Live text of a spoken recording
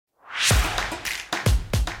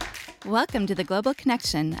Welcome to the Global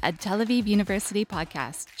Connection at Tel Aviv University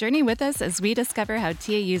podcast. Journey with us as we discover how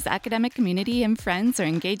TAU's academic community and friends are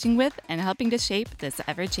engaging with and helping to shape this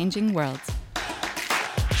ever-changing world.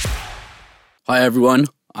 Hi everyone,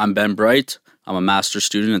 I'm Ben Bright. I'm a master's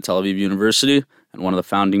student at Tel Aviv University and one of the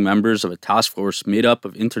founding members of a task force made up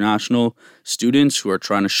of international students who are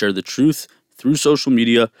trying to share the truth through social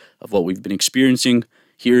media of what we've been experiencing,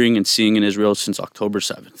 hearing, and seeing in Israel since October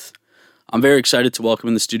 7th. I'm very excited to welcome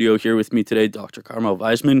in the studio here with me today Dr. Carmel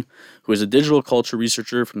Weizman, who is a digital culture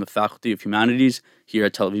researcher from the Faculty of Humanities here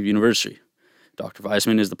at Tel Aviv University. Dr.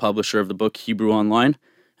 Weizman is the publisher of the book Hebrew Online,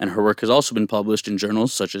 and her work has also been published in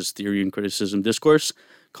journals such as Theory and Criticism Discourse,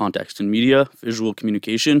 Context in Media, Visual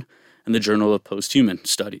Communication, and the Journal of Posthuman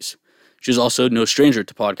Studies. She is also no stranger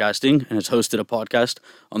to podcasting and has hosted a podcast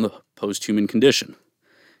on the posthuman condition.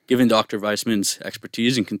 Given Dr. Weizman's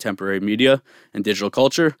expertise in contemporary media and digital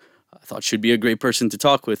culture, I thought she'd be a great person to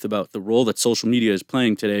talk with about the role that social media is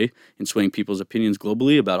playing today in swaying people's opinions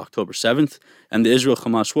globally about October 7th and the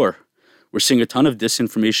Israel-Hamas war. We're seeing a ton of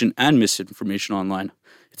disinformation and misinformation online.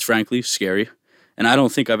 It's frankly scary, and I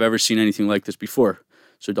don't think I've ever seen anything like this before.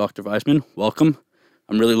 So Dr. Weizman, welcome.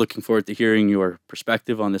 I'm really looking forward to hearing your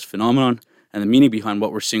perspective on this phenomenon and the meaning behind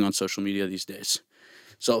what we're seeing on social media these days.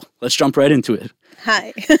 So let's jump right into it.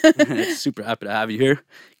 Hi. Super happy to have you here.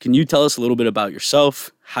 Can you tell us a little bit about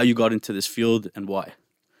yourself, how you got into this field, and why?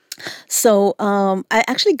 So I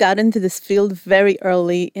actually got into this field very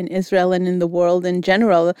early in Israel and in the world in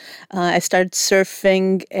general. I started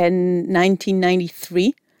surfing in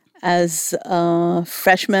 1993 as a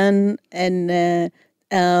freshman in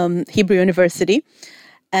Hebrew University.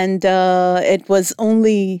 And it was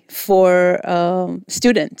only for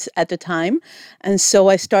students at the time. And so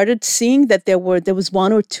I started seeing that there was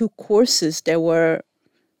one or two courses that were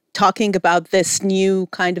talking about this new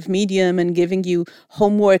kind of medium and giving you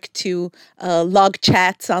homework to log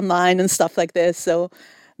chats online and stuff like this. So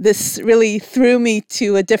this really threw me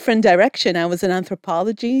to a different direction. I was an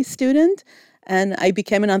anthropology student, and I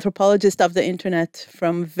became an anthropologist of the internet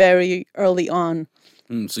from very early on.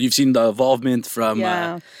 So you've seen the evolvement from,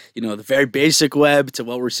 the very basic web to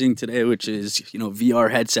what we're seeing today, which is,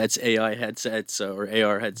 VR headsets, AI headsets, or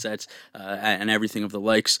AR headsets, and everything of the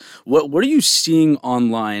likes. What are you seeing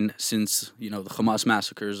online since, the Hamas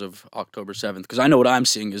massacres of October 7th? Because I know what I'm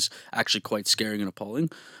seeing is actually quite scary and appalling.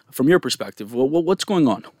 From your perspective, what's going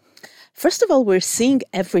on? First of all, we're seeing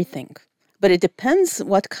everything, but it depends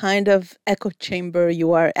what kind of echo chamber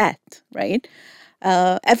you are at, right?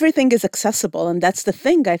 Everything is accessible, and that's the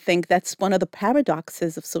thing. I think that's one of the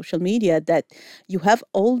paradoxes of social media, that you have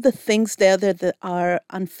all the things there that are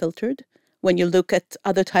unfiltered. When you look at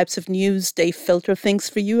other types of news, they filter things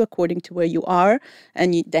for you according to where you are,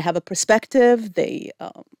 and they have a perspective. They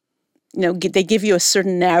give you a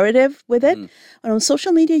certain narrative with it. And on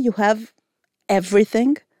social media, you have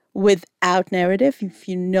everything without narrative. If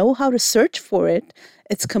you know how to search for it,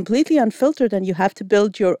 it's completely unfiltered, and you have to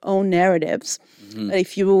build your own narratives. But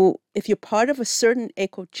if you're part of a certain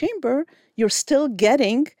echo chamber, you're still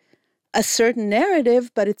getting a certain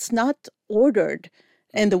narrative, but it's not ordered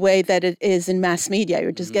in the way that it is in mass media.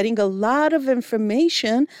 You're just getting a lot of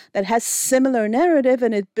information that has similar narrative,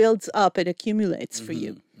 and it builds up, it accumulates for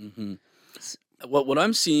you. What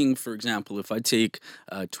I'm seeing, for example, if I take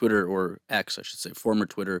Twitter, or X, I should say, former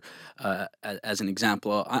Twitter, as an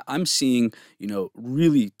example, I'm seeing,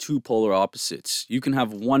 really two polar opposites. You can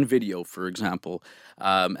have one video, for example,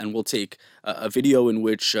 and we'll take a video in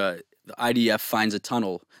which the IDF finds a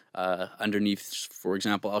tunnel underneath, for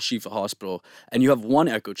example, Al-Shifa Hospital, and you have one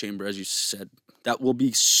echo chamber, as you said, that will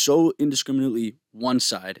be so indiscriminately one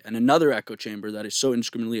side, and another echo chamber that is so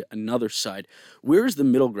indiscriminately another side. Where is the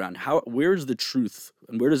middle ground? Where is the truth,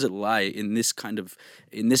 and where does it lie in this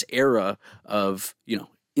era of,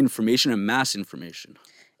 information and mass information?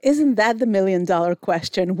 Isn't that the $1 million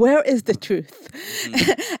question? Where is the truth?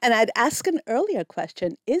 And I'd ask an earlier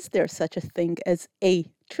question: is there such a thing as a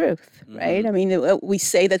truth? Right? I mean, we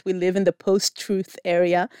say that we live in the post-truth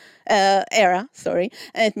era, and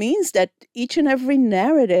it means that each and every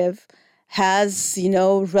narrative has,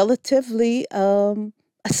 relatively a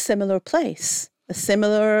similar place, a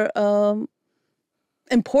similar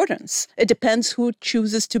importance. It depends who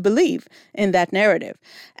chooses to believe in that narrative.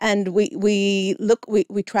 And we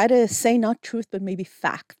try to say not truth, but maybe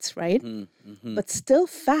facts, right? But still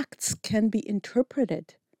facts can be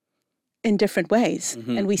interpreted in different ways.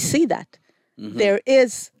 And we see that. There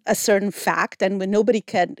is a certain fact, and when nobody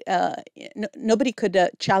could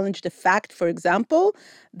challenge the fact, for example,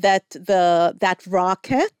 that that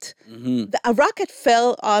rocket, a rocket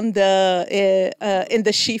fell on the in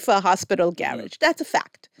the Shifa hospital garage. That's a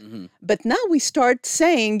fact. But now we start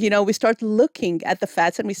saying, we start looking at the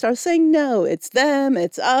facts and we start saying, no, it's them,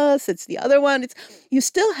 it's us, it's the other one. You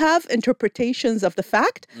still have interpretations of the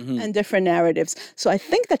fact and different narratives. So I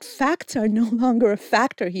think that facts are no longer a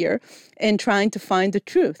factor here in trying to find the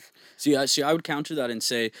truth. See, I would counter that and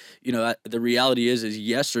say, the reality is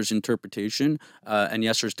yes, there's interpretation, and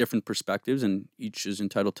yes, there's different perspectives, and each is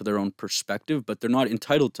entitled to their own perspective, but they're not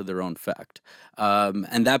entitled to their own fact.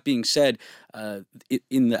 And that being said,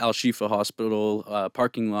 in the Al Shifa Hospital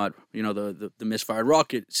parking lot, the misfired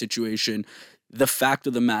rocket situation, the fact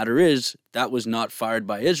of the matter is that was not fired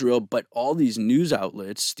by Israel, but all these news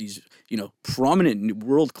outlets, these prominent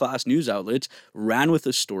world-class news outlets, ran with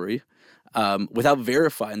the story without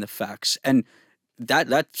verifying the facts, and that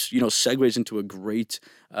segues into a great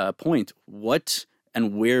point. What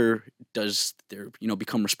and where does there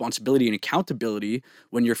become responsibility and accountability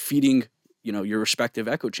when you're feeding your respective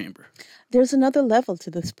echo chamber? There's another level to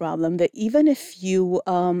this problem, that even if you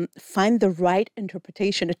find the right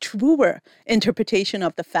interpretation, a truer interpretation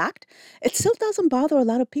of the fact, it still doesn't bother a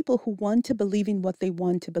lot of people who want to believe in what they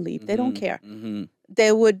want to believe. They don't care.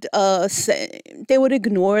 They would they would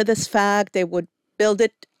ignore this fact. They would build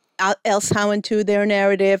it elsehow into their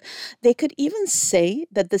narrative. They could even say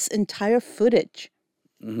that this entire footage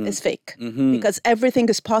is fake because everything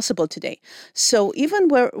is possible today. So even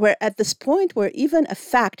we're at this point where even a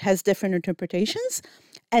fact has different interpretations,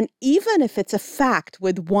 and even if it's a fact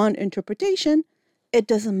with one interpretation, it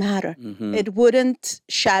doesn't matter. It wouldn't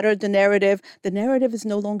shatter the narrative. The narrative is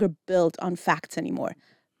no longer built on facts anymore.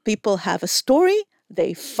 People have a story.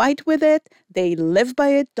 They fight with it. They live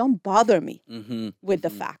by it. Don't bother me with the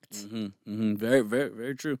facts. Very, very,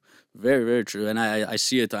 very true. Very, very true. And I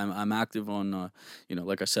see it. I'm active on,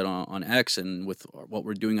 like I said, on X, and with what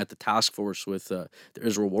we're doing at the task force with the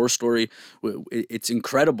Israel war story. It's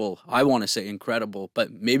incredible. I want to say incredible,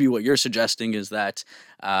 but maybe what you're suggesting is that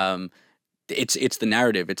it's the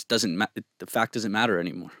narrative. The fact doesn't matter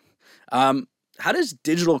anymore. How does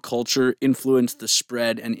digital culture influence the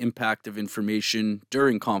spread and impact of information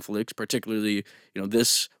during conflicts, particularly,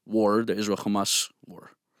 this war, the Israel-Hamas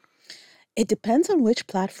war? It depends on which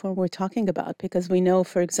platform we're talking about, because we know,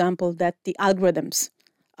 for example, that the algorithms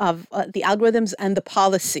and the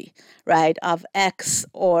policy, right, of X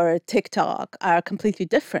or TikTok are completely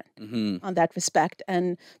different on that respect.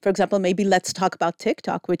 And for example, maybe let's talk about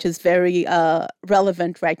TikTok, which is very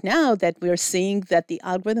relevant right now, that we're seeing that the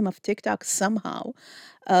algorithm of TikTok somehow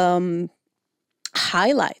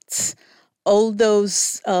highlights all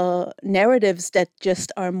those narratives that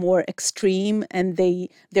just are more extreme, and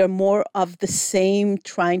they're more of the same,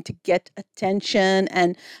 trying to get attention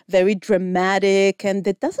and very dramatic. And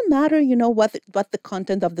it doesn't matter, what the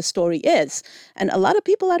content of the story is. And a lot of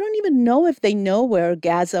people, I don't even know if they know where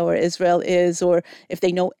Gaza or Israel is, or if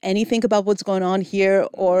they know anything about what's going on here,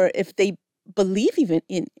 or if they believe even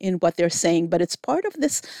in what they're saying. But it's part of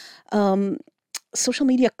this social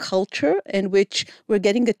media culture in which we're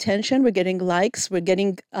getting attention, we're getting likes, we're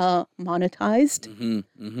getting monetized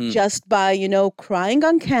just by, crying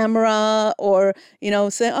on camera, or,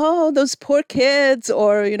 saying, oh, those poor kids,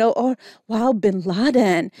 or, or, wow, Bin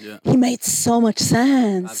Laden, he made so much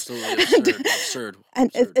sense. Absolutely absurd.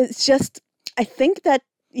 And it's just, I think that,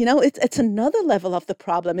 it's another level of the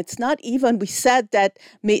problem. It's not even, we said that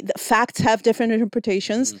the facts have different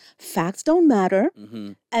interpretations. Facts don't matter.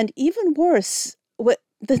 And even worse,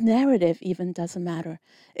 the narrative even doesn't matter.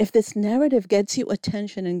 If this narrative gets you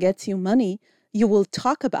attention and gets you money, you will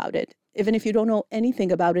talk about it, even if you don't know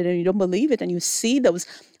anything about it and you don't believe it. And you see those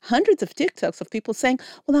hundreds of TikToks of people saying,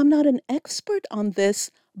 well, I'm not an expert on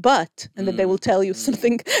this, but, and then they will tell you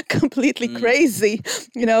something completely crazy,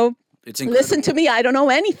 It's incredible. Listen to me, I don't know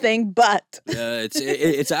anything, but. Yeah,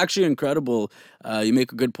 it's actually incredible. You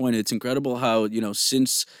make a good point. It's incredible how,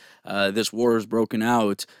 since this war has broken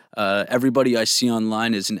out, everybody I see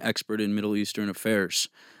online is an expert in Middle Eastern affairs.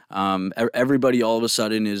 Everybody all of a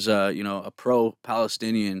sudden is, a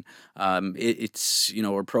pro-Palestinian.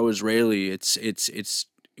 Or pro-Israeli. It's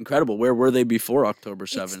incredible. Where were they before October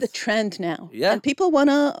 7th? It's the trend now. Yeah. And people want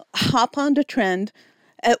to hop on the trend.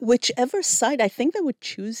 Whichever side, I think they would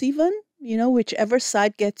choose even, whichever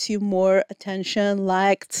side gets you more attention,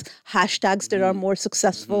 likes, hashtags that are more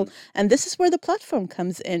successful. And this is where the platform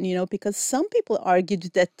comes in, because some people argued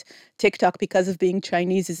that TikTok, because of being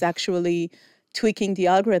Chinese, is actually tweaking the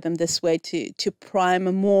algorithm this way to prime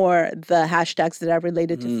more the hashtags that are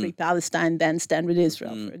related to Free Palestine than Stand with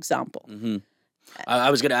Israel, for example.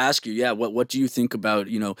 I was going to ask you, what do you think about,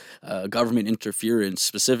 government interference,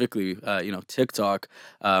 specifically, TikTok,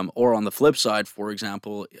 or on the flip side, for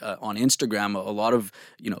example, on Instagram, a lot of,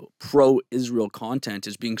 pro-Israel content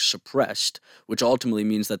is being suppressed, which ultimately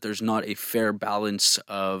means that there's not a fair balance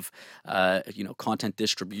of, content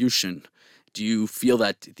distribution. Do you feel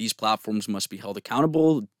that these platforms must be held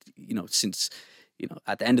accountable, since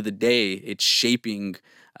at the end of the day, it's shaping,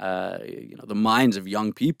 the minds of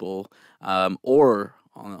young people, or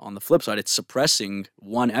on the flip side, it's suppressing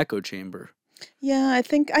one echo chamber. Yeah, I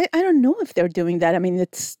think I don't know if they're doing that. I mean,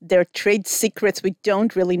 it's their trade secrets. We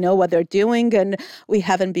don't really know what they're doing, and we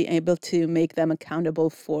haven't been able to make them accountable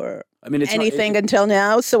for It's anything until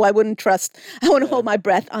now. So I wouldn't trust. I want to hold my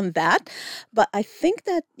breath on that. But I think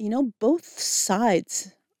that both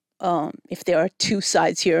sides, if there are two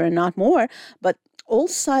sides here and not more, but all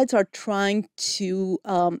sides are trying to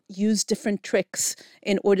use different tricks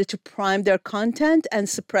in order to prime their content and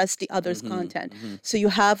suppress the other's content. So you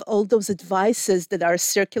have all those advices that are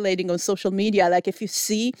circulating on social media. Like if you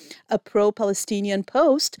see a pro-Palestinian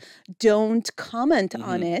post, don't comment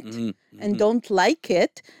on it and don't like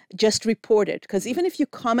it, just report it. Because even if you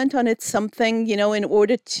comment on it something, in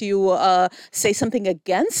order to say something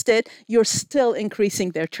against it, you're still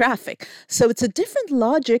increasing their traffic. So it's a different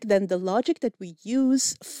logic than the logic that we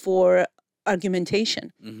use for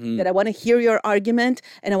argumentation. That I want to hear your argument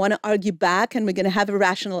and I want to argue back and we're going to have a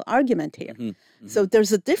rational argument here. So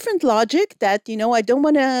there's a different logic that, I don't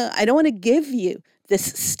want to give you this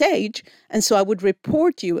stage. And so I would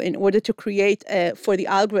report you in order to create, for the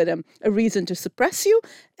algorithm, a reason to suppress you.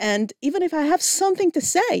 And even if I have something to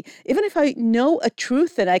say, even if I know a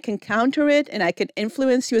truth that I can counter it and I can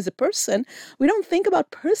influence you as a person, we don't think about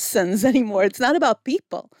persons anymore. It's not about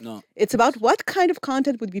people. No. It's about what kind of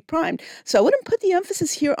content would be primed. So I wouldn't put the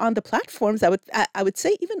emphasis here on the platforms. I would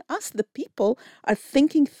say even us, the people, are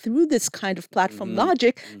thinking through this kind of platform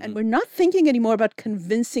logic, and we're not thinking anymore about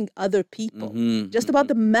convincing other people. Just about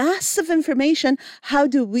the massive information. How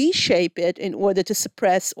do we shape it in order to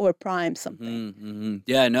suppress or prime something?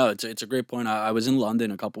 Yeah, no, it's a great point. I was in London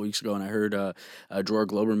a couple weeks ago and I heard Dror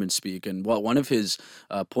Globerman speak, and one of his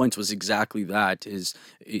points was exactly that: is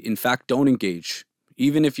in fact, don't engage.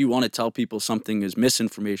 Even if you want to tell people something is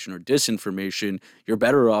misinformation or disinformation, you're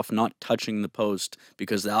better off not touching the post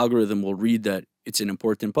because the algorithm will read that it's an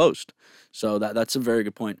important post. So that's a very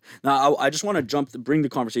good point. Now, I just want to bring the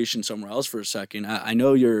conversation somewhere else for a second. I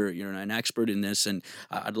know you're an expert in this, and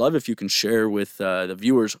I'd love if you can share with the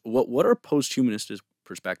viewers what are post-humanist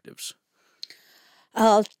perspectives.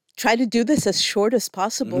 I'll try to do this as short as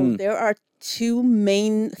possible. There are two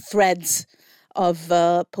main threads of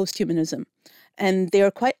posthumanism, and they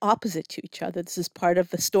are quite opposite to each other. This is part of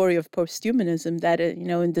the story of posthumanism, that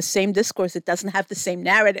in the same discourse, it doesn't have the same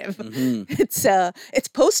narrative. It's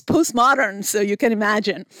postmodern, so you can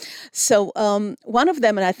imagine. So one of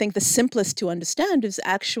them, and I think the simplest to understand, is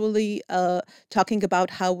actually talking about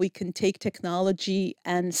how we can take technology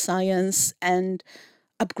and science and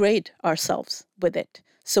upgrade ourselves with it.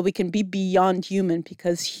 So we can be beyond human,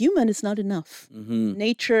 because human is not enough.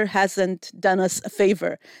 Nature hasn't done us a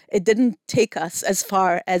favor. It didn't take us as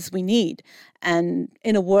far as we need. And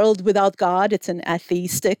in a world without God, it's an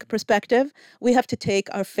atheistic perspective. We have to take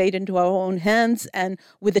our fate into our own hands, and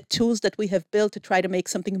with the tools that we have built, to try to make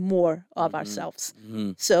something more of ourselves.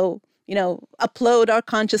 So, upload our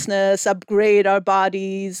consciousness, upgrade our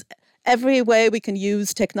bodies, every way we can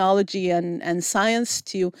use technology and science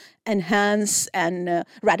to enhance and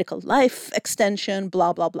radical life extension,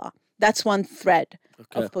 blah, blah, blah. That's one thread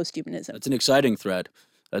of posthumanism. That's an exciting thread.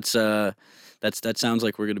 That sounds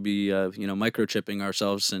like we're going to be, microchipping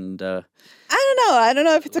ourselves and. I don't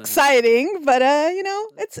know if it's exciting, but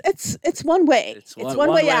it's one way. It's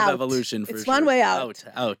one way out. Evolution for it's sure. One way out.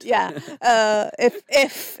 Out. Yeah.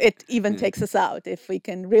 If it even takes us out, if we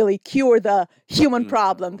can really cure the human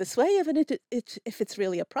problem this way, even if it's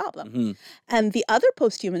really a problem. And the other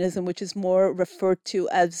posthumanism, which is more referred to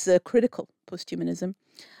as critical posthumanism,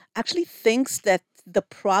 actually thinks that the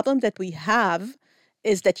problem that we have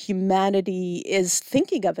is that humanity is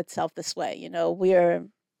thinking of itself this way.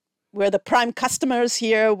 We're the prime customers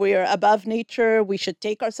here. We're above nature. We should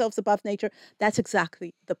take ourselves above nature. That's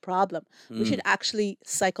exactly the problem. We should actually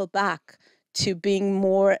cycle back to being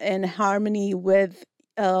more in harmony with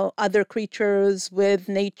other creatures, with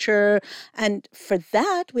nature. And for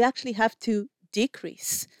that, we actually have to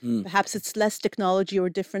decrease. Perhaps it's less technology or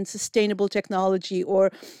different sustainable technology,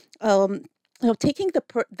 or taking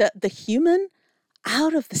the human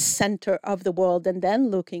out of the center of the world and then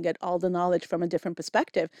looking at all the knowledge from a different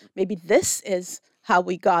perspective. Maybe this is how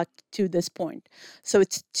we got to this point. So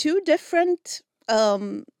it's two different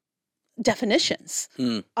definitions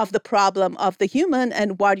of the problem of the human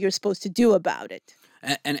and what you're supposed to do about it.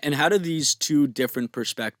 And how do these two different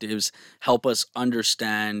perspectives help us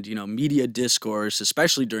understand, media discourse,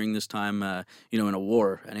 especially during this time, in a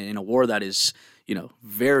war, and in a war that is,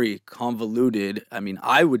 very convoluted. I mean,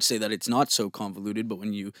 I would say that it's not so convoluted, but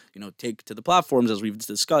when you, take to the platforms, as we've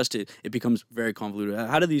discussed, it becomes very convoluted.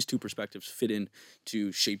 How do these two perspectives fit in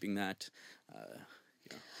to shaping that?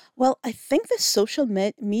 Well, I think the social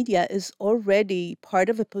media is already part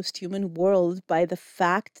of a post-human world by the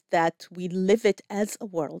fact that we live it as a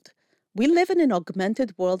world. We live in an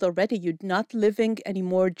augmented world already. You're not living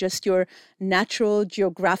anymore just your natural,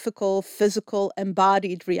 geographical, physical,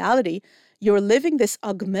 embodied reality. You're living this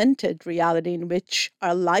augmented reality in which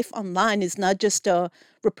our life online is not just a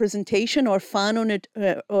representation or fun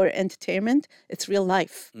or entertainment. It's real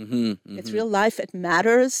life. It's real life. It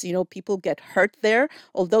matters. People get hurt there.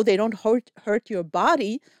 Although they don't hurt your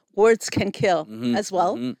body, words can kill as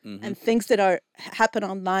well. And things that happen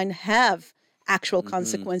online have actual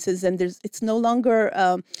consequences, and it does no longer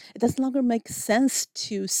make sense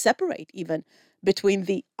to separate even between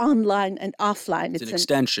the online and offline. It's an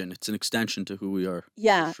extension. It's an extension to who we are.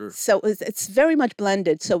 Yeah. Sure. So it's very much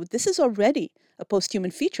blended. So this is already a post-human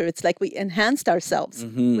feature. It's like we enhanced ourselves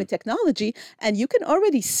with technology, and you can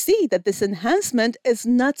already see that this enhancement is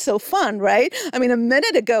not so fun, right? I mean, a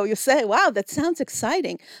minute ago you say, wow, that sounds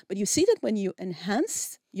exciting. But you see that when you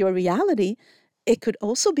enhance your reality, it could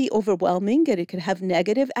also be overwhelming and it could have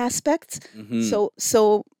negative aspects.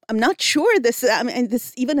 So I'm not sure this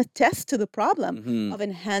even attests to the problem of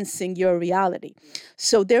enhancing your reality.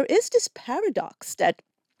 So there is this paradox that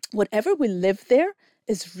whatever we live there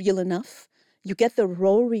is real enough. You get the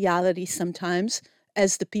raw reality sometimes,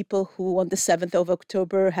 as the people who on the 7th of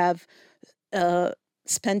October have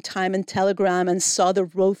spent time in Telegram and saw the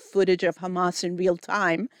raw footage of Hamas in real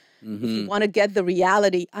time. If you want to get the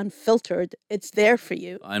reality unfiltered, it's there for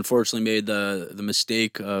you. I unfortunately made the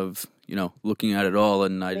mistake of looking at it all,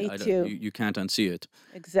 and you can't unsee it.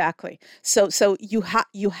 Exactly. So you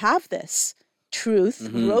have this truth,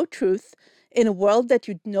 raw truth, in a world that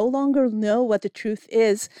you no longer know what the truth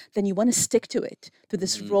is. Then you want to stick to it, to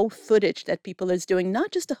this raw footage that people is doing,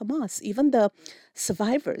 not just the Hamas, even the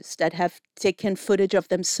survivors that have taken footage of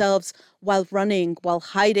themselves while running, while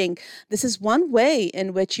hiding. This is one way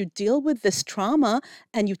in which you deal with this trauma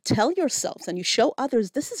and you tell yourselves and you show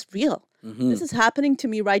others, this is real. This is happening to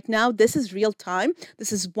me right now. This is real time.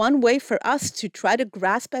 This is one way for us to try to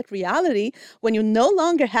grasp at reality when you no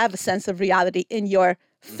longer have a sense of reality in your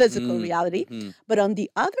physical reality. But on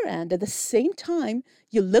the other end, at the same time,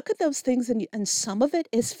 you look at those things and some of it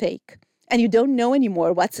is fake. And you don't know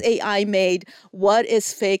anymore what's AI made, what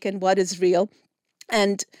is fake and what is real.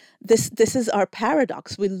 And this is our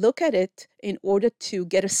paradox. We look at it in order to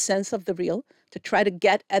get a sense of the real, to try to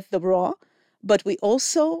get at the raw, but we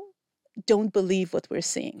also don't believe what we're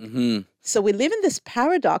seeing. So we live in this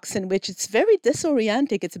paradox in which it's very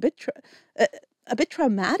disorienting. It's a bit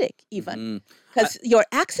traumatic even, because your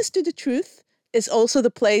access to the truth is also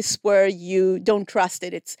the place where you don't trust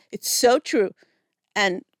it. It's so true,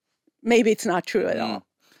 and maybe it's not true at all.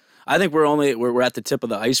 I think we're at the tip of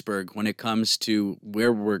the iceberg when it comes to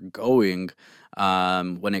where we're going.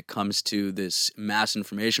 When it comes to this mass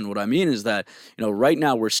information, what I mean is that right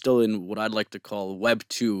now we're still in what I'd like to call Web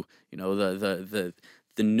 2.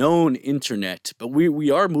 The known internet, but we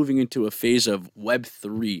are moving into a phase of Web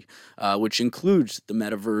 3, which includes the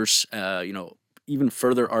metaverse, even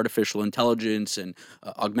further artificial intelligence and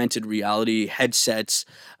augmented reality headsets.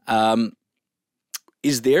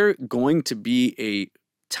 Is there going to be a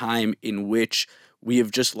time in which we have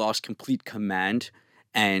just lost complete command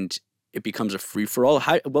and it becomes a free-for-all?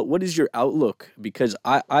 What is your outlook? Because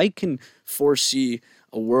I can foresee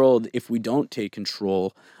a world, if we don't take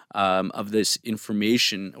control of this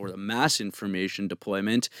information or the mass information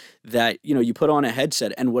deployment, that you put on a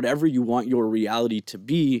headset and whatever you want your reality to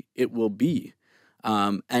be, it will be.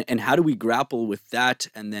 And how do we grapple with that?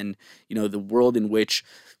 And then the world in which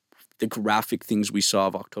the graphic things we saw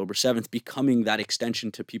of October 7th becoming that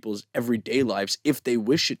extension to people's everyday lives if they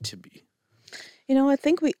wish it to be. I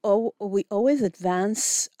think we always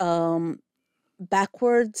advance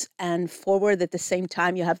backwards and forward at the same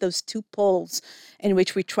time. You have those two poles in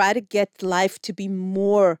which we try to get life to be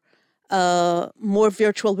more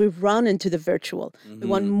virtual. We run into the virtual. We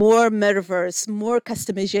want more metaverse, more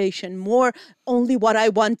customization, more only what I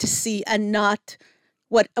want to see and not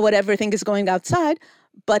what everything is going outside.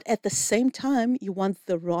 But at the same time, you want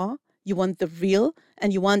the raw, you want the real,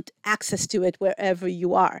 and you want access to it wherever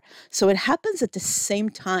you are. So it happens at the same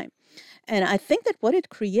time. And I think that what it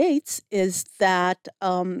creates is that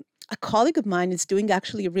a colleague of mine is doing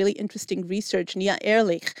actually a really interesting research, Nia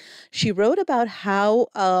Ehrlich. She wrote about how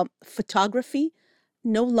photography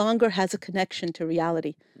no longer has a connection to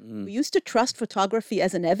reality. We used to trust photography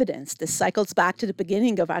as an evidence. This cycles back to the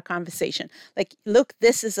beginning of our conversation. Like, look,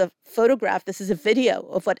 this is a photograph, this is a video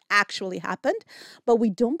of what actually happened. But we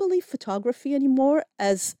don't believe photography anymore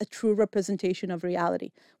as a true representation of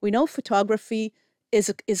reality. We know photography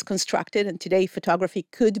is constructed, and today photography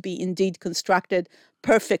could be indeed constructed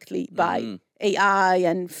perfectly by AI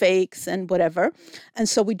and fakes and whatever. And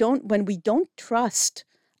so when we don't trust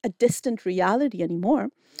a distant reality anymore,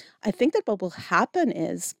 I think that what will happen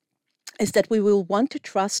is that we will want to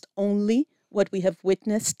trust only what we have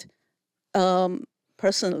witnessed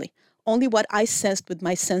personally, only what I sensed with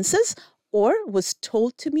my senses or was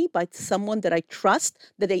told to me by someone that I trust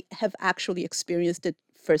that they have actually experienced it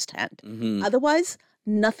firsthand. Otherwise,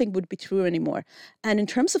 nothing would be true anymore. And in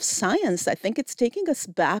terms of science, I think it's taking us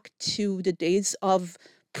back to the days of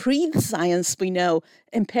pre-science, we know,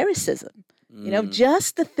 empiricism.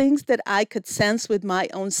 Just the things that I could sense with my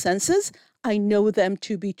own senses, I know them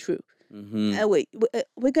to be true.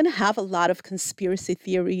 We're going to have a lot of conspiracy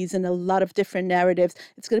theories and a lot of different narratives.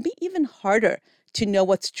 It's going to be even harder to know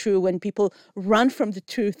what's true when people run from the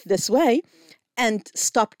truth this way and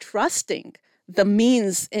stop trusting the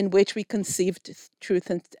means in which we conceived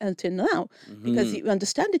truth until now. Because you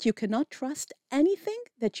understand that you cannot trust anything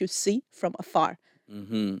that you see from afar.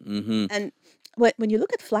 And when you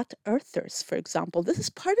look at flat earthers, for example, this is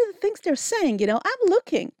part of the things they're saying. I'm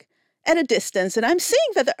looking at a distance and I'm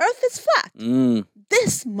seeing that the earth is flat.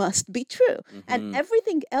 This must be true. And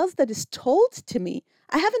everything else that is told to me,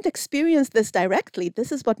 I haven't experienced this directly.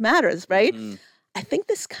 This is what matters, right? I think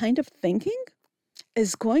this kind of thinking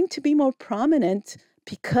is going to be more prominent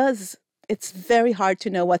because it's very hard to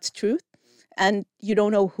know what's truth. And you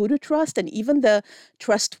don't know who to trust. And even the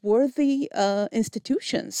trustworthy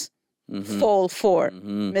institutions fall for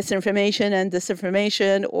misinformation and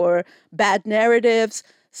disinformation or bad narratives.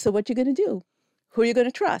 So what you going to do? Who are you going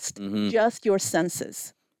to trust? Just your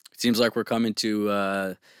senses. It seems like we're coming to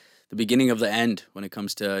the beginning of the end when it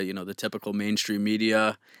comes to the typical mainstream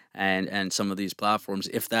media and some of these platforms.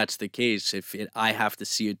 If that's the case, I have to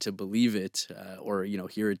see it to believe it, or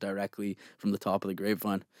hear it directly from the top of the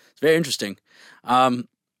grapevine. It's very interesting.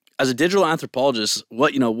 As a digital anthropologist,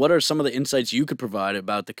 what are some of the insights you could provide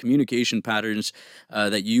about the communication patterns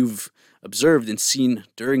that you've observed and seen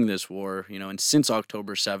during this war, and since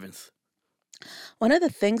October 7th? One of the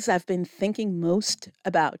things I've been thinking most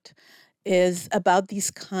about is about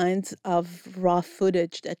these kinds of raw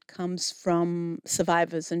footage that comes from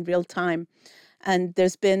survivors in real time. And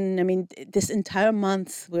there's been, this entire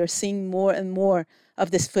month, we're seeing more and more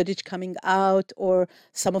of this footage coming out, or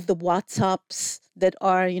some of the WhatsApps that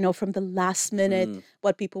are, from the last minute,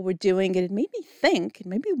 what people were doing. And it made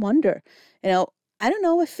me wonder, I don't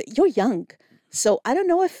know if you're young. So I don't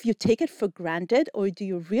know if you take it for granted, or do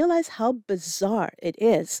you realize how bizarre it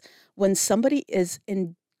is when somebody is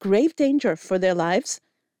in grave danger for their lives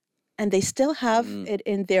and they still have it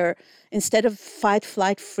in their, instead of fight,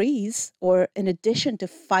 flight, freeze, or in addition to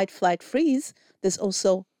fight, flight, freeze, there's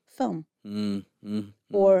also film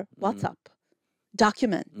or WhatsApp,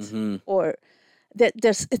 document, or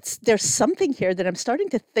there's something here that I'm starting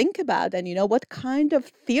to think about. And what kind of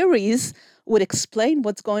theories would explain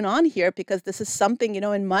what's going on here? Because this is something,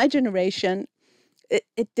 in my generation,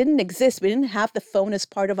 it didn't exist. We didn't have the phone as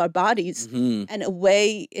part of our bodies, and a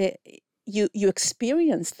way you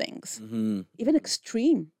experience things, even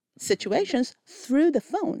extreme situations, through the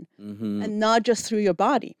phone, and not just through your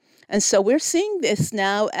body. And so we're seeing this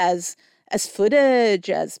now as footage,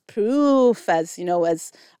 as proof, as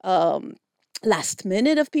last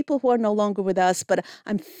minute of people who are no longer with us. But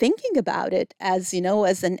I'm thinking about it as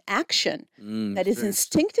as an action that is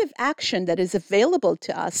instinctive action that is available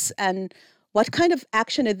to us. And what kind of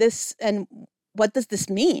action is this, and what does this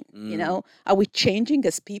mean? Are we changing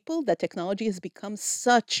as people? That technology has become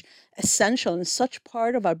such essential and such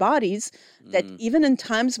part of our bodies that even in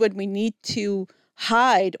times when we need to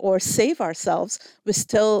hide or save ourselves, we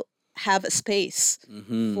still have a space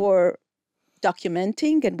for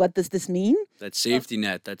documenting. And what does this mean? That safety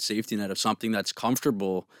net of something that's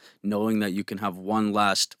comfortable, knowing that you can have one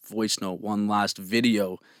last voice note, one last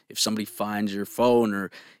video if somebody finds your phone,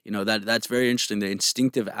 or that's very interesting, the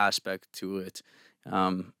instinctive aspect to it.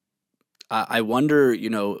 I wonder,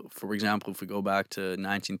 for example, if we go back to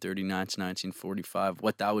 1939 to 1945,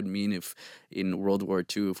 what that would mean if in World War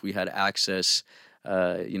II, if we had access,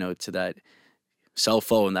 to that cell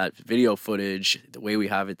phone, that video footage, the way we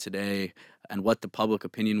have it today, and what the public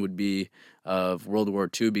opinion would be of World War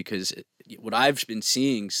II. Because what I've been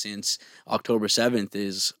seeing since October 7th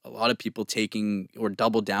is a lot of people taking or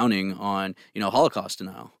double downing on, Holocaust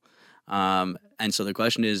denial. And so the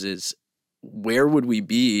question is where would we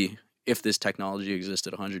be if this technology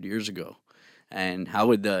existed 100 years ago? And how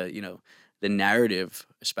would the narrative,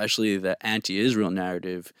 especially the anti-Israel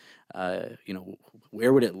narrative,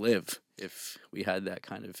 where would it live if we had that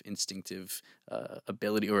kind of instinctive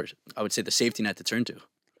ability, or I would say the safety net to turn to?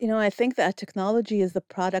 I think that technology is the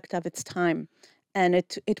product of its time. And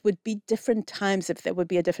it would be different times if there would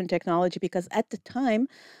be a different technology, because at the time,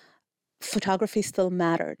 photography still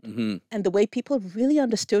mattered. Mm-hmm. And the way people really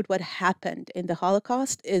understood what happened in the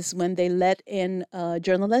Holocaust is when they let in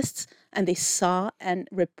journalists and they saw and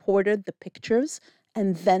reported the pictures,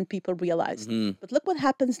 and then people realized. Mm-hmm. But look what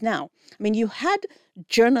happens now. I mean, you had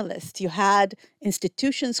journalists, you had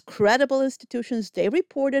institutions, credible institutions, they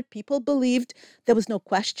reported, people believed, there was no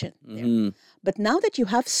question there. Mm-hmm. But now that you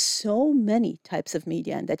have so many types of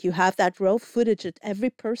media and that you have that raw footage that every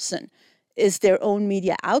person is their own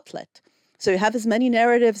media outlet, so you have as many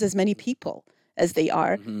narratives, as many people as they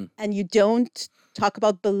are, Mm-hmm. and you don't talk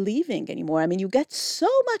about believing anymore. I mean, you get so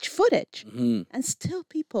much footage, Mm-hmm. and still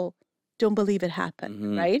people don't believe it happened,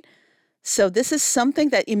 Mm-hmm. right? So this is something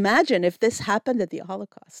that, imagine if this happened at the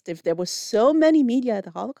Holocaust, if there were so many media at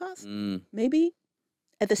the Holocaust, maybe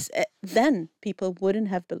then people wouldn't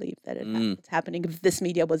have believed that it's happening if this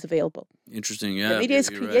media was available. Interesting, yeah. The media is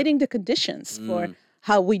you're right. creating the conditions for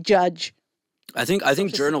how we judge. I think social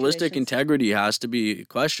journalistic situations. integrity has to be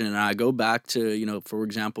questioned, and I go back to for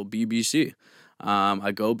example, BBC.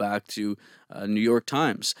 I go back to New York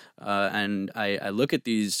Times, and I look at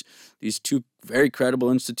these two very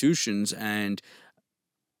credible institutions, and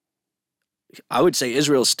I would say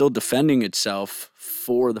Israel is still defending itself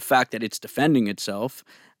for the fact that it's defending itself.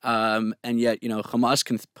 And yet, Hamas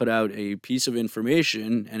can put out a piece of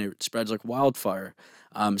information and it spreads like wildfire.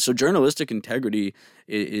 So journalistic integrity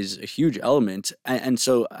is a huge element. And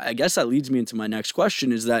so I guess that leads me into my next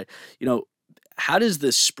question is that, how does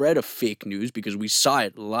the spread of fake news, because we saw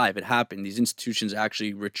it live, it happened, these institutions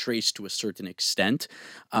actually retraced to a certain extent.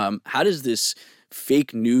 How does this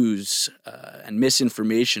fake news and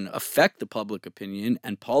misinformation affect the public opinion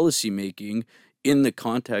and policy making in the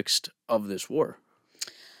context of this war?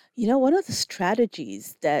 One of the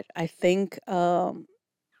strategies that I think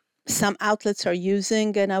some outlets are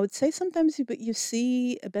using, and I would say sometimes you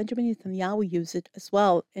see Benjamin Netanyahu use it as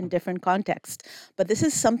well in different contexts. But this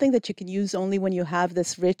is something that you can use only when you have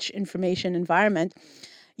this rich information environment.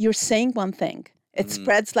 You're saying one thing, it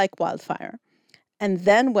spreads like wildfire. And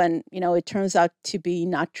then when, it turns out to be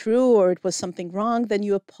not true or it was something wrong, then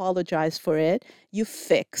you apologize for it, you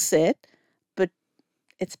fix it. But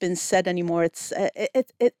it's been said anymore. It's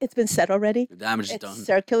been said already. The damage is It done.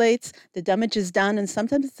 circulates. The damage is done, and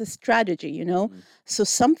sometimes it's a strategy. So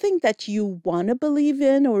something that you want to believe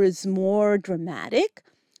in or is more dramatic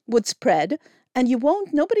would spread, and you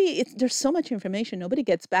won't. There's so much information. Nobody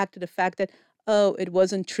gets back to the fact that it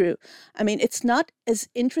wasn't true. I mean, it's not as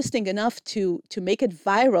interesting enough to make it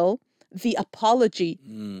viral. The apology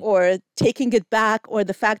or taking it back or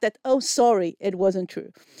the fact that, oh, sorry, it wasn't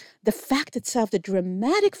true. The fact itself, the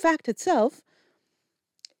dramatic fact itself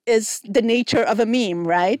is the nature of a meme,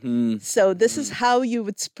 right? So this is how you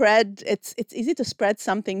would spread. It's easy to spread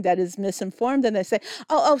something that is misinformed and they say,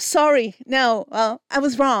 oh, sorry, no, I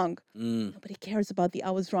was wrong. Nobody cares about the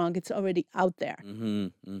I was wrong. It's already out there.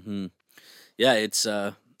 Yeah, it's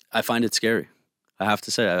I find it scary. I have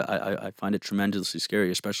to say, I find it tremendously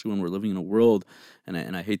scary, especially when we're living in a world,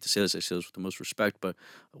 and I hate to say this, I say this with the most respect, but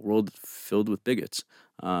a world filled with bigots,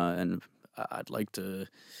 and I'd like to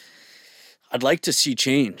see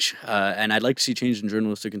change, and I'd like to see change in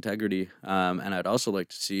journalistic integrity, and I'd also like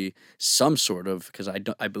to see some sort of, because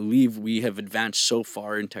I believe we have advanced so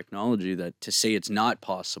far in technology that to say it's not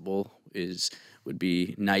possible would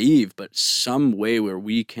be naive, but some way where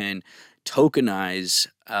we can tokenize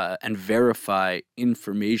and verify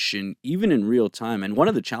information even in real time. And one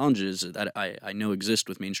of the challenges that I know exist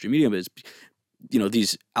with mainstream media is,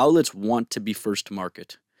 these outlets want to be first to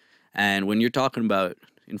market. And when you're talking about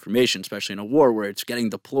information, especially in a war where it's getting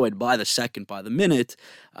deployed by the second, by the minute,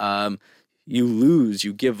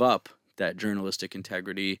 you give up that journalistic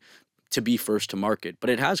integrity to be first to market, but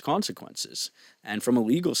it has consequences. And from a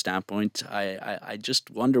legal standpoint, I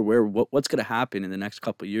just wonder what's going to happen in the next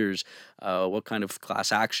couple of years. What kind of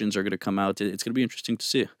class actions are going to come out? It's going to be interesting to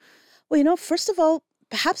see. Well, first of all,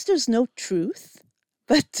 perhaps there's no truth,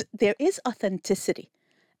 but there is authenticity.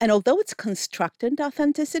 And although it's constructed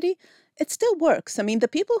authenticity, it still works. I mean, the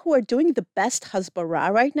people who are doing the best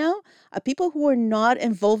hasbara right now are people who were not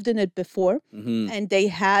involved in it before, and they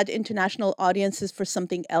had international audiences for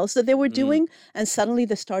something else that they were doing, and suddenly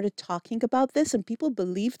they started talking about this, and people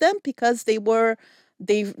believed them because they were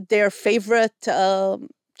their favorite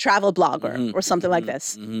travel blogger or something like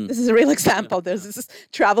this. This is a real example. There's this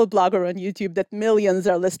travel blogger on YouTube that millions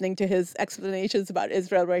are listening to his explanations about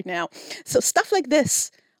Israel right now. So stuff like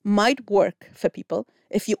this might work for people.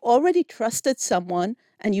 If you already trusted someone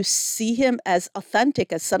and you see him as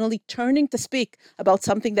authentic, as suddenly turning to speak about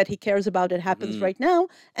something that he cares about that happens right now,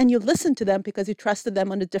 and you listen to them because you trusted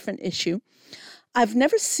them on a different issue. I've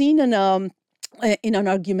never seen in an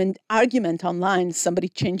argument online, somebody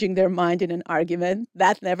changing their mind in an argument.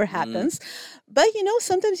 That never happens. But,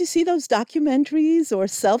 sometimes you see those documentaries or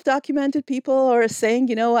self-documented people are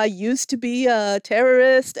saying, I used to be a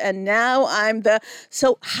terrorist and now I'm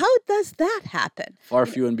So how does that happen? Far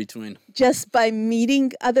few in between. Just by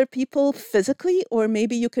meeting other people physically, or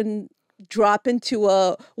maybe you can drop into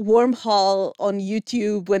a wormhole on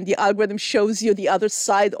YouTube when the algorithm shows you the other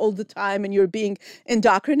side all the time and you're being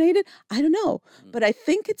indoctrinated. I don't know. But I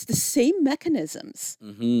think it's the same mechanisms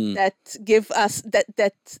that give us,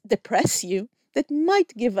 that depress you, that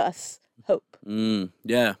might give us hope.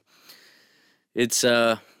 Yeah. It's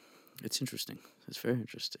interesting. It's very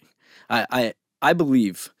interesting. I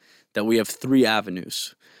believe that we have three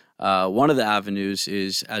avenues. One of the avenues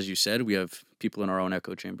is, as you said, we have people in our own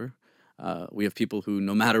echo chamber. We have people who,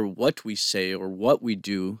 no matter what we say or what we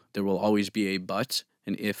do, there will always be a but,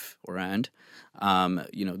 an if, or and.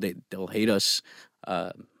 They'll hate us.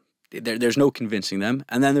 There's no convincing them.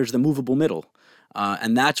 And then there's the movable middle.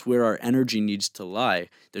 And that's where our energy needs to lie.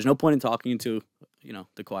 There's no point in talking to,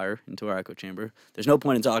 the choir, into our echo chamber. There's no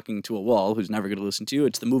point in talking to a wall who's never going to listen to you.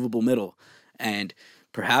 It's the movable middle. And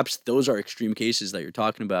perhaps those are extreme cases that you're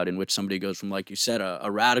talking about, in which somebody goes from, like you said,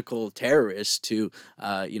 a radical terrorist to,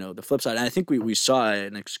 the flip side. And I think we saw,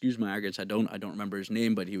 and excuse my arrogance, I don't remember his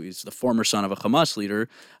name, but he was the former son of a Hamas leader,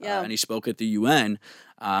 and he spoke at the UN.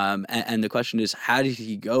 And the question is, how did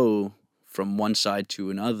he go from one side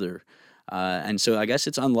to another? And so I guess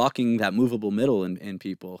it's unlocking that movable middle in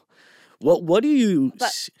people. What do you...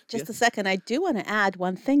 But just a second, I do want to add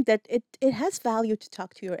one thing, that it has value to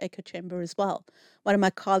talk to your echo chamber as well. One of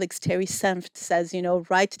my colleagues, Terry Senft, says,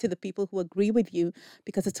 write to the people who agree with you,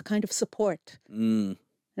 because it's a kind of support.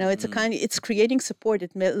 It's creating support.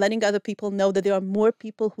 It's letting other people know that there are more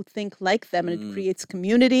people who think like them, and it creates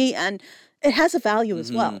community, and it has a value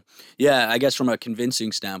as well. Yeah, I guess from a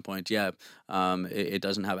convincing standpoint, it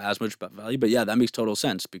doesn't have as much value, but yeah, that makes total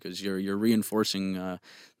sense, because you're reinforcing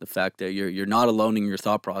the fact that you're not alone in your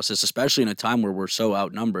thought process, especially in a time where we're so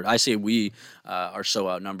outnumbered. I say we are so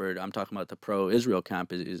outnumbered. I'm talking about the pro-Israel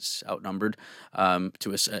camp is outnumbered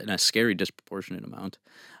to a scary disproportionate amount.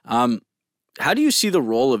 How do you see the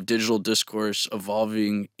role of digital discourse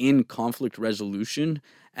evolving in conflict resolution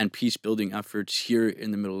and peace-building efforts here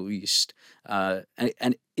in the Middle East?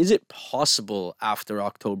 And is it possible after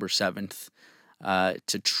October 7th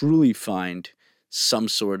to truly find some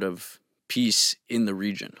sort of peace in the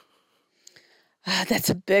region? That's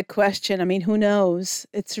a big question. I mean, who knows?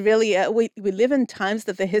 It's really, we live in times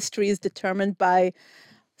that the history is determined by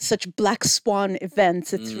such black swan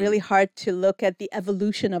events. It's really hard to look at the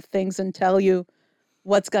evolution of things and tell you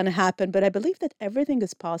what's going to happen. But I believe that everything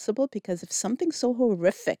is possible, because if something so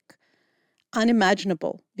horrific,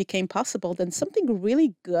 unimaginable became possible, then something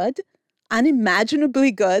really good,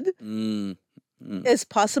 unimaginably good, is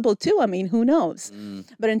possible too. I mean, who knows?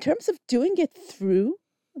 But in terms of doing it through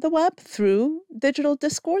the web, through digital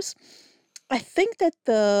discourse, I think that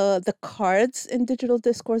the cards in digital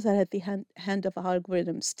discourse are at the hand of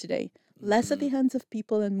algorithms today, less at the hands of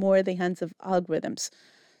people and more at the hands of algorithms.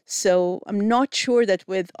 So I'm not sure that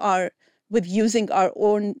with using our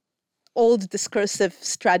own old discursive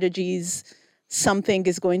strategies, something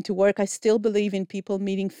is going to work. I still believe in people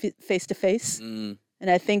meeting face to face. And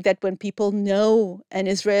I think that when people know an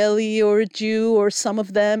Israeli or a Jew or some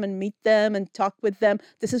of them and meet them and talk with them,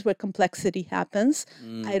 this is where complexity happens.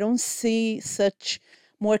 I don't see such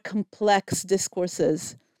more complex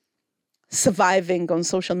discourses surviving on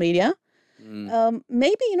social media.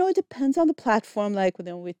 Maybe, it depends on the platform. Like,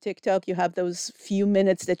 with TikTok, you have those few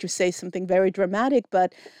minutes that you say something very dramatic,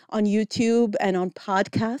 but on YouTube and on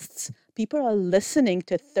podcasts, people are listening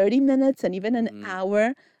to 30 minutes and even an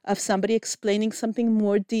hour of somebody explaining something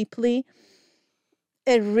more deeply.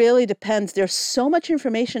 It really depends. There's so much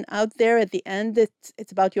information out there. At the end,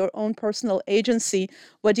 it's about your own personal agency.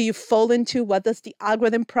 What do you fall into? What does the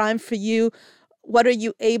algorithm prime for you? What are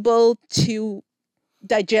you able to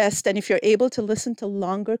digest? And if you're able to listen to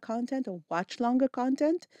longer content or watch longer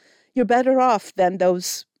content, you're better off than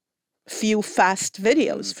those few fast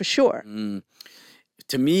videos, for sure.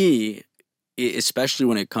 To me, especially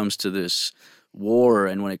when it comes to this war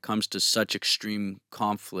and when it comes to such extreme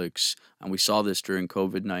conflicts, and we saw this during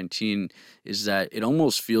COVID-19, is that it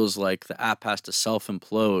almost feels like the app has to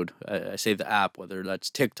self-implode. I say the app, whether that's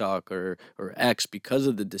TikTok or X, because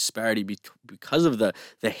of the disparity, because of the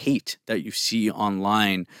hate that you see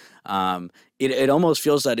online. It almost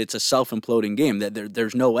feels that it's a self-imploding game, that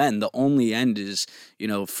there's no end. The only end is,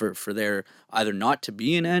 for there either not to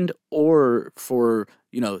be an end or for,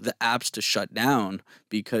 the apps to shut down,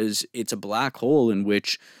 because it's a black hole in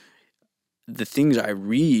which the things I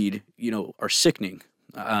read, are sickening.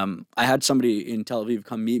 I had somebody in Tel Aviv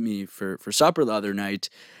come meet me for supper the other night,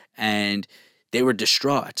 and they were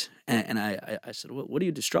distraught. And I said, what are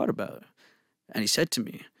you distraught about? And he said to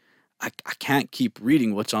me, I can't keep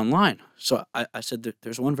reading what's online. So I said that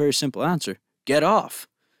there's one very simple answer. Get off.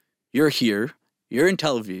 You're here. You're in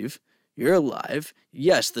Tel Aviv. You're alive.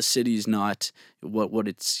 Yes, the city's not what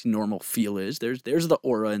its normal feel is. There's the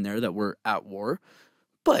aura in there that we're at war.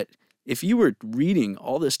 But if you were reading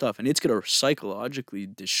all this stuff and it's going to psychologically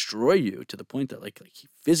destroy you to the point that like you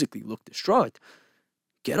physically look distraught,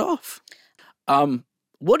 get off.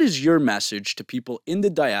 What is your message to people in the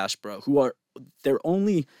diaspora who are, their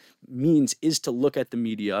only means is to look at the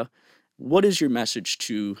media? What is your message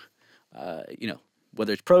to,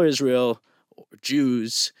 whether it's pro-Israel or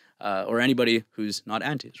Jews or anybody who's not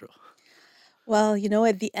anti-Israel? Well,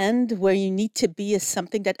 at the end, where you need to be is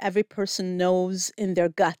something that every person knows in their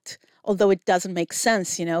gut. Although it doesn't make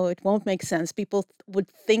sense, it won't make sense. People would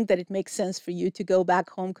think that it makes sense for you to go back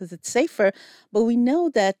home because it's safer. But we know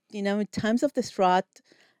that, in times of this rot,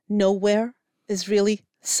 nowhere is really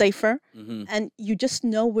safer. And you just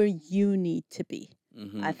know where you need to be,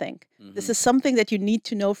 I think. This is something that you need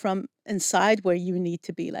to know from inside where you need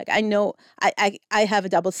to be. Like, I know I have a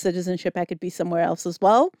double citizenship. I could be somewhere else as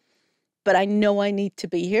well. But I know I need to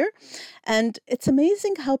be here. And it's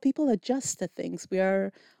amazing how people adjust to things.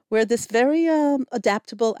 We're this very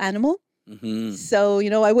adaptable animal. So,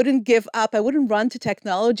 I wouldn't give up. I wouldn't run to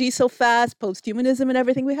technology so fast, post-humanism and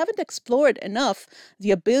everything. We haven't explored enough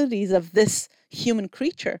the abilities of this human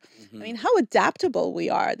creature. I mean, how adaptable we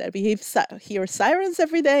are, that we hear sirens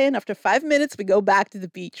every day, and after 5 minutes, we go back to the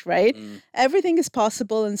beach, right? Everything is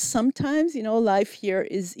possible. And sometimes, life here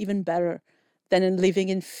is even better than in living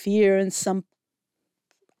in fear in some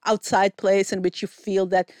outside place in which you feel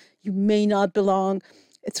that you may not belong.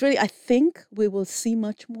 It's really, I think we will see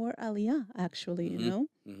much more Aliyah, actually,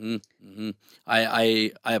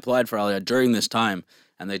 I applied for Aliyah during this time,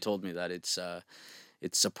 and they told me that it's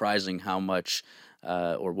surprising how much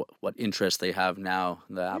or what interest they have now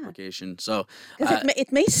in the application. So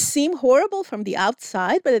it may seem horrible from the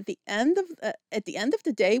outside, but at the end of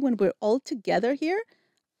the day, when we're all together here,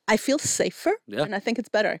 I feel safer, and I think it's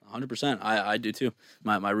better. 100%. I do too.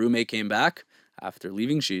 My roommate came back after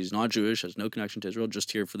leaving. She's not Jewish, has no connection to Israel,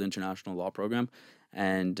 just here for the international law program.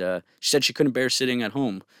 And she said she couldn't bear sitting at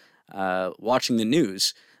home watching the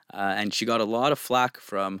news. And she got a lot of flack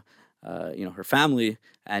from her family.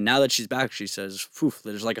 And now that she's back, she says, "Phew,"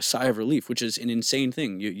 there's like a sigh of relief, which is an insane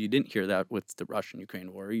thing. You didn't hear that with the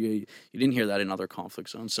Russian-Ukraine war. You didn't hear that in other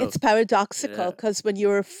conflict zones. So it's paradoxical, because when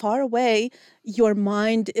you're far away, your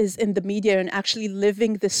mind is in the media and actually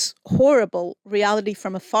living this horrible reality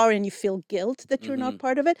from afar, and you feel guilt that you're not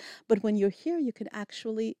part of it. But when you're here, you can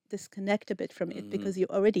actually disconnect a bit from it because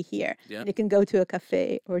you're already here. And you can go to a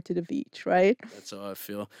cafe or to the beach, right? That's how I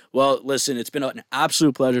feel. Well, listen, it's been an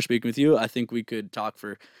absolute pleasure speaking with you. I think we could talk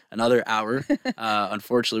for another hour.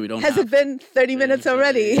 Unfortunately, we don't. Has it been 30 minutes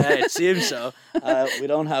already? Yeah, it seems so. We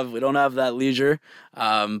don't have that leisure.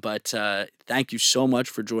 But thank you so much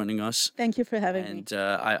for joining us. Thank you for having me.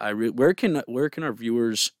 And where can our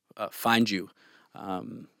viewers find you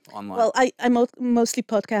online? Well, I mostly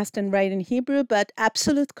podcast and write in Hebrew, but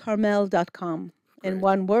absolutecarmel.com in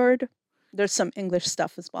one word. There's some English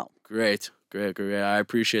stuff as well. Great. I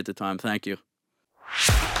appreciate the time. Thank you.